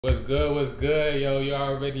What's good? What's good? Yo, you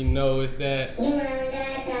already know it's that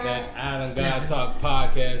Island God Talk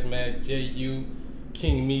podcast, man. JaayUu,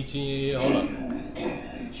 Kingmeechyyy. Hold up.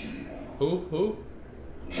 Who?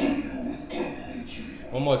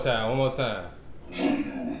 One more time.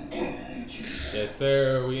 Yes,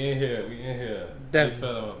 sir. We in here. How you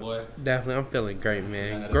feeling, my boy? Definitely, I'm feeling great,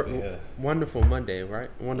 man. Wonderful Monday, right?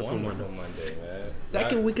 Wonderful Monday, man.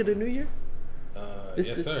 Second week of the new year?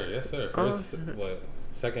 Yes, sir. First,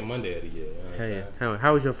 second Monday of the year. You know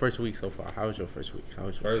How was your first week so far? How was your first week?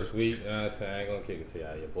 First week, you know what I'm saying? I ain't gonna kick it to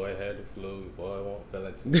y'all. Your boy had the flu. Your boy won't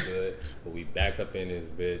feeling too good. But we back up in this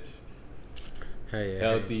bitch.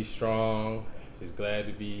 Healthy, strong. Just glad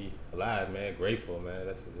to be alive, man. Grateful, man.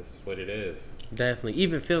 That's what it is. Definitely.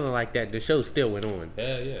 Even feeling like that, the show still went on.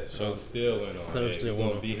 Yeah. Show still went on. Show still we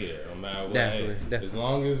gonna be here no matter what. Definitely. As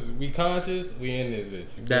long as we conscious, we in this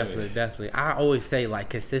bitch. Definitely. I always say like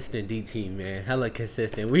consistent DT, man. Hella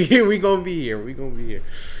consistent. We gonna be here.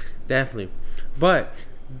 Definitely. But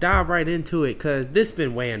dive right into it, cause this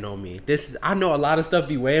been weighing on me. I know a lot of stuff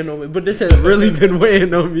be weighing on me, but this has really been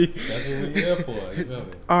weighing on me. That's what we here for. You feel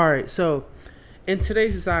me? All right, so in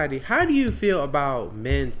today's society, how do you feel about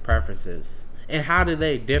men's preferences? And how do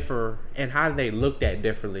they differ, and how do they looked at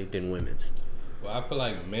differently than women's? Well, I feel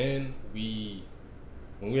like men,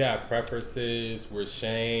 when we have preferences, we're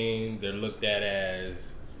shamed. They're looked at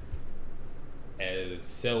as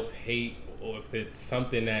self-hate, or if it's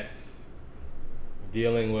something that's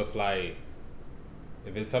dealing with like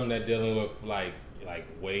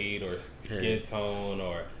weight or skin tone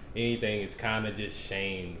or anything, it's kind of just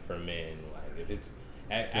shamed for men. Like if it's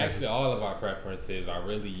actually all of our preferences are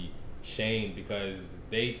really shamed because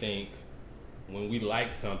they think when we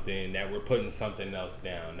like something that we're putting something else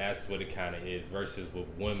down. That's what it kind of is. Versus with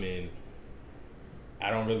women, I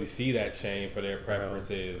don't really see that shame for their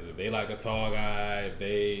preferences. If they like a tall guy, if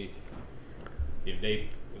they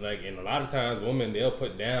like, and a lot of times women, they'll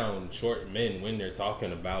put down short men when they're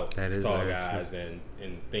talking about tall guys and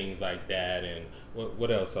things like that. And what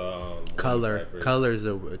else? Colors.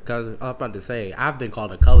 I was about to say, I've been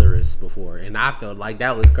called a colorist before, and I felt like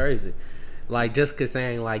that was crazy. Like just cause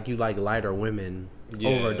saying like you like lighter women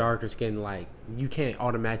over darker skin, like you can't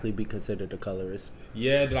automatically be considered a colorist.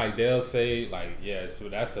 Yeah, like they'll say like so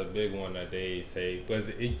that's a big one that they say because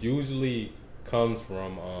it usually comes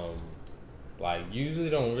from usually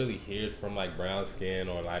don't really hear it from like brown skin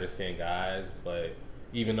or lighter skin guys, but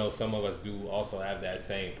even though some of us do also have that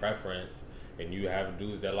same preference, and you have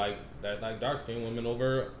dudes that like dark skinned women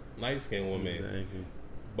over light skinned women. Exactly.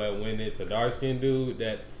 But when it's a dark skinned dude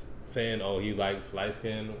that's saying, oh, he likes light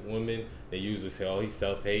skinned women, they usually say, oh, he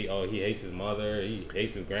self-hate, oh, he hates his mother, he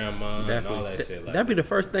hates his grandma, and all that shit. Like, that'd be the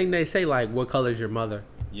first thing they say, like, what color is your mother?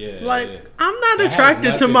 Yeah. I'm not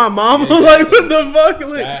attracted to my mama. Like, what the fuck?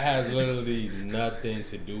 Like, that has literally nothing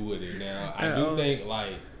to do with it. Now, I do think,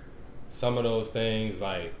 like, some of those things,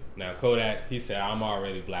 like, now Kodak, he said, I'm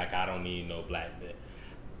already black, I don't need no black man.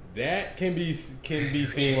 That can be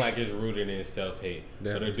seen like it's rooted in self-hate.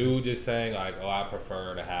 But a dude just saying, like, oh, I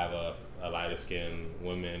prefer to have a lighter skinned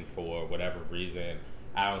woman for whatever reason,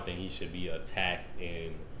 I don't think he should be attacked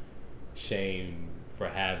and shamed for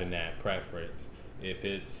having that preference. If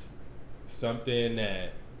it's something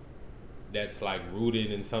that's like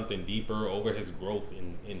rooted in something deeper over his growth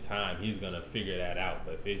in time, he's gonna figure that out.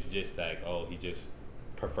 But if it's just like, oh, he just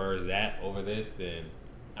prefers that over this, then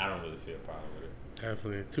I don't really see a problem with it.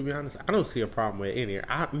 Definitely. To be honest, I don't see a problem with any.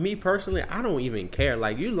 Me personally, I don't even care.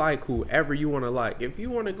 Like, you like whoever you want to like. If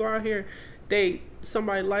you want to go out here, date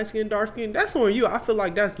somebody light skin, dark skin, that's on you. I feel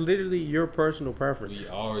like that's literally your personal preference. We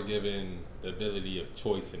are given the ability of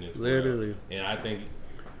choice in this literally world. And I think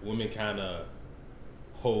women kind of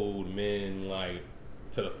hold men like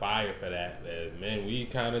to the fire for that. Men, we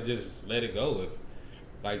kind of just let it go. If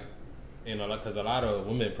like, you know, because a lot of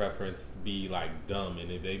women preference be like dumb,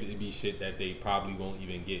 and it be shit that they probably won't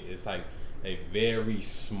even get. It's like a very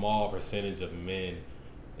small percentage of men,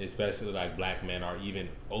 especially like black men, are even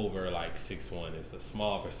over like 6'1". It's a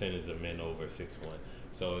small percentage of men over 6'1".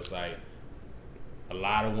 So it's like a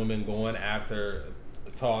lot of women going after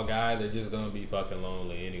a tall guy. They're just gonna be fucking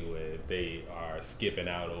lonely anyway if they are skipping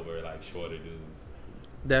out over like shorter dudes.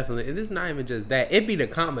 Definitely. And it's not even just that. It be the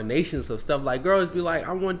combinations of stuff. Like, girls be like,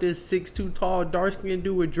 I want this 6'2" tall, dark-skinned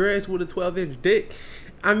dude with dress with a 12-inch dick.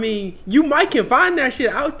 I mean, you might can find that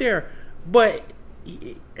shit out there, but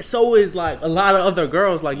so is, like, a lot of other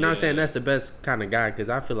girls. Like, not saying that's the best kind of guy, because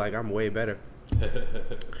I feel like I'm way better.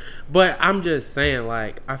 But I'm just saying,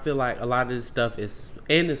 like, I feel like a lot of this stuff is,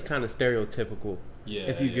 and it's kind of stereotypical,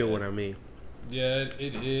 if you get what I mean. Yeah,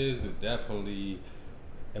 it is. It definitely.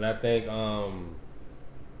 And I think,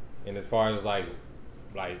 And as far as like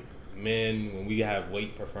men, when we have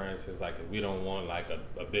weight preferences, like if we don't want like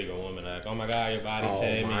a bigger woman, like, oh my god, your body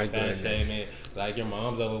shaming, fat shaming, like your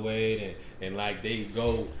mom's overweight, and like they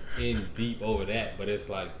go in deep over that, but it's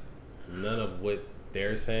like none of what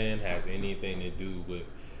they're saying has anything to do with,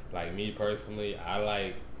 like, me personally.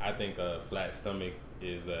 I think a flat stomach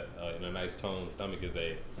is and a nice toned stomach is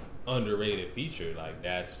a underrated feature. Like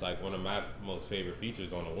that's like one of my most favorite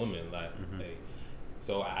features on a woman. Like,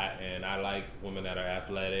 so I like women that are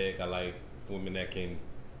athletic. I like women that can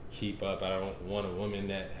keep up. I don't want a woman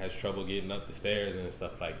that has trouble getting up the stairs and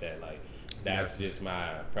stuff like that. Like that's just my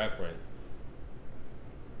preference.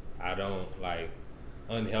 I don't like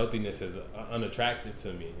unhealthiness is unattractive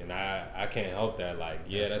to me, and I can't help that. Like,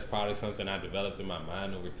 yeah, that's probably something I developed in my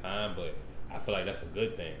mind over time, but I feel like that's a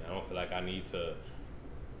good thing. I don't feel like I need to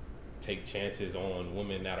take chances on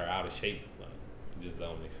women that are out of shape. Like, it just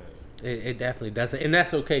don't make sense. It definitely doesn't, and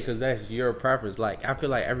that's okay because that's your preference. Like, I feel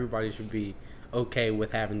like everybody should be okay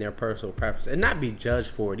with having their personal preference and not be judged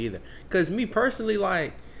for it either. Because me personally,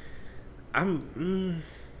 like, I'm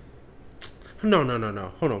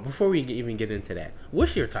no. Hold on. Before we even get into that,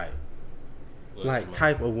 what's your type? Like,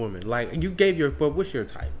 type of woman. Like, you gave your, but what's your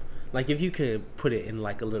type? Like, if you could put it in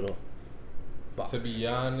like a little box. To be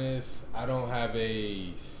honest, I don't have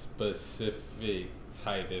a specific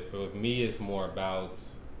type. If with me, it's more about,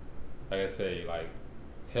 like I say, like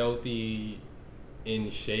healthy, in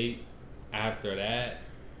shape. After that,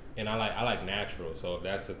 and I like natural. So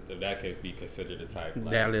if that could be considered a type.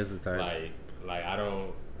 Like, that is a type. Like I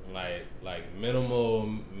don't like minimal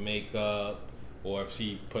makeup, or if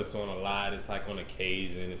she puts on a lot, it's like on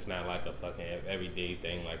occasion. It's not like a fucking everyday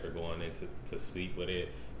thing. Like we're going into to sleep with it.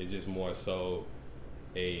 It's just more so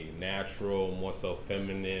a natural, more so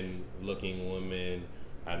feminine looking woman.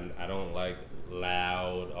 I don't like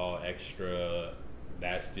loud, all extra.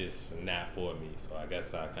 That's just not for me. So I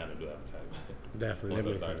guess I kind of do have a type. Definitely. Once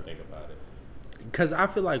I start to think about it. Because I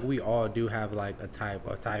feel like we all do have like a type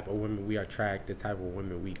of women we attract, the type of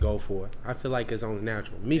women we go for. I feel like it's only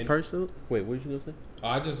natural. Me personally, wait, what you gonna say?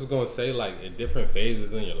 I just was gonna say, like, in different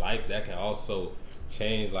phases in your life, that can also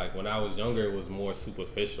change. Like when I was younger, it was more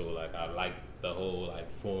superficial. Like I liked the whole like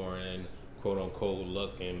foreign, quote unquote,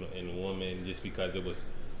 look in woman, just because it was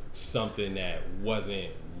something that wasn't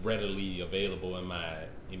readily available in my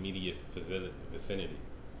immediate vicinity.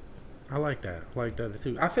 I like that. I like that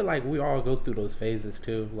too. I feel like we all go through those phases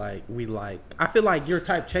too. Like I feel like your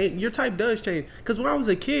type change. Your type does change. Because when I was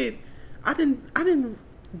a kid, I didn't.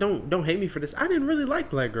 Don't hate me for this. I didn't really like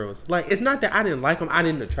black girls. Like, it's not that I didn't like them. I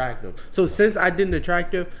didn't attract them. So since I didn't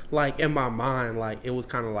attract them, like in my mind, like it was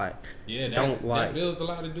kind of like that builds a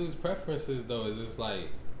lot of dudes' preferences though. It's just like,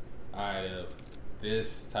 all right, if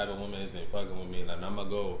this type of woman isn't fucking with me, like I'm gonna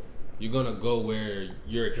go. You're gonna go where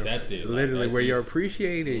you're accepted. Literally, like, where you're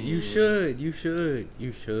appreciated. Mm-hmm.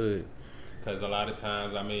 You should. Because a lot of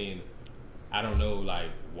times, I mean, I don't know, like,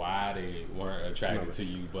 why they weren't attracted to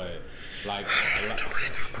you, but, like,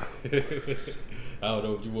 I don't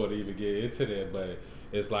know if you want to even get into that, but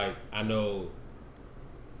it's like, I know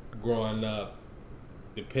growing up,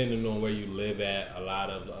 depending on where you live at, a lot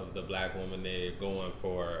of the black women, they're going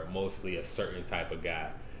for mostly a certain type of guy.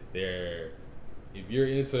 If you're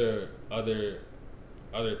into other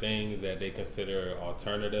things that they consider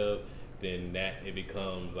alternative, then that it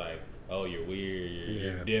becomes like, oh, you're weird,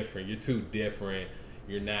 you're different, you're too different,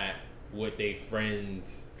 you're not what they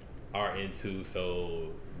friends are into, so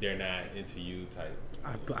they're not into you type.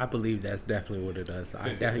 I believe that's definitely what it does.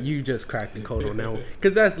 You just cracked the code on that one,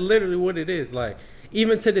 because that's literally what it is. Like,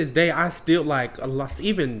 even to this day, I still like a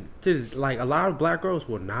lot of black girls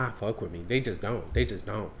will not fuck with me. They just don't.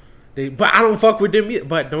 But I don't fuck with them either.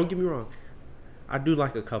 But don't get me wrong, I do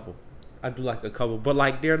like a couple. But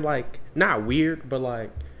like they're like not weird, but like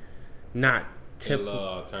not typical.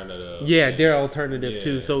 Alternative. Yeah, they're alternative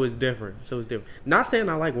too. So it's different. Not saying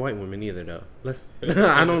I like white women either though.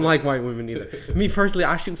 I don't like white women either. Me personally,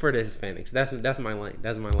 I shoot for the Hispanics. That's my lane.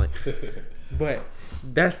 But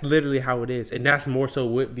that's literally how it is, and that's more so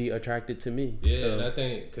would be attracted to me. Yeah, so. And I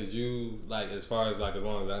think because you like, as far as like, as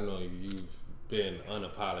long as I know, you've been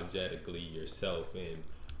unapologetically yourself, and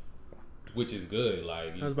which is good.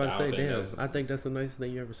 Like, I was about to say, damn, I think that's the nicest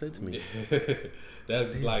thing you ever said to me.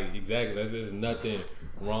 That's like, exactly. There's nothing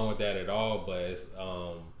wrong with that at all. But it's,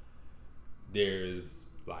 there's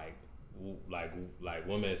like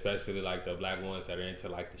women, especially like the black ones that are into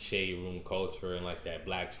like the shade room culture and like that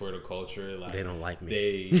black Twitter culture. Like, they don't like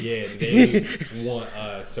me. They want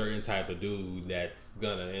a certain type of dude that's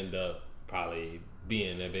gonna end up probably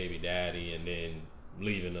being their baby daddy and then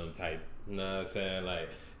leaving them type. You know what I'm saying? Like,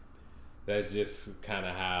 that's just kind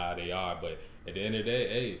of how they are. But at the end of the day,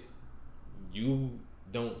 hey, you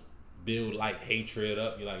don't build like hatred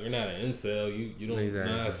up. You're not an incel. You don't. You know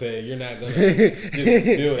what I'm saying? You're not gonna just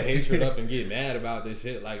build hatred up and get mad about this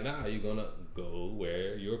shit. Like, nah, you're gonna go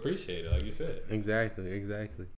where you appreciate it, like you said. Exactly.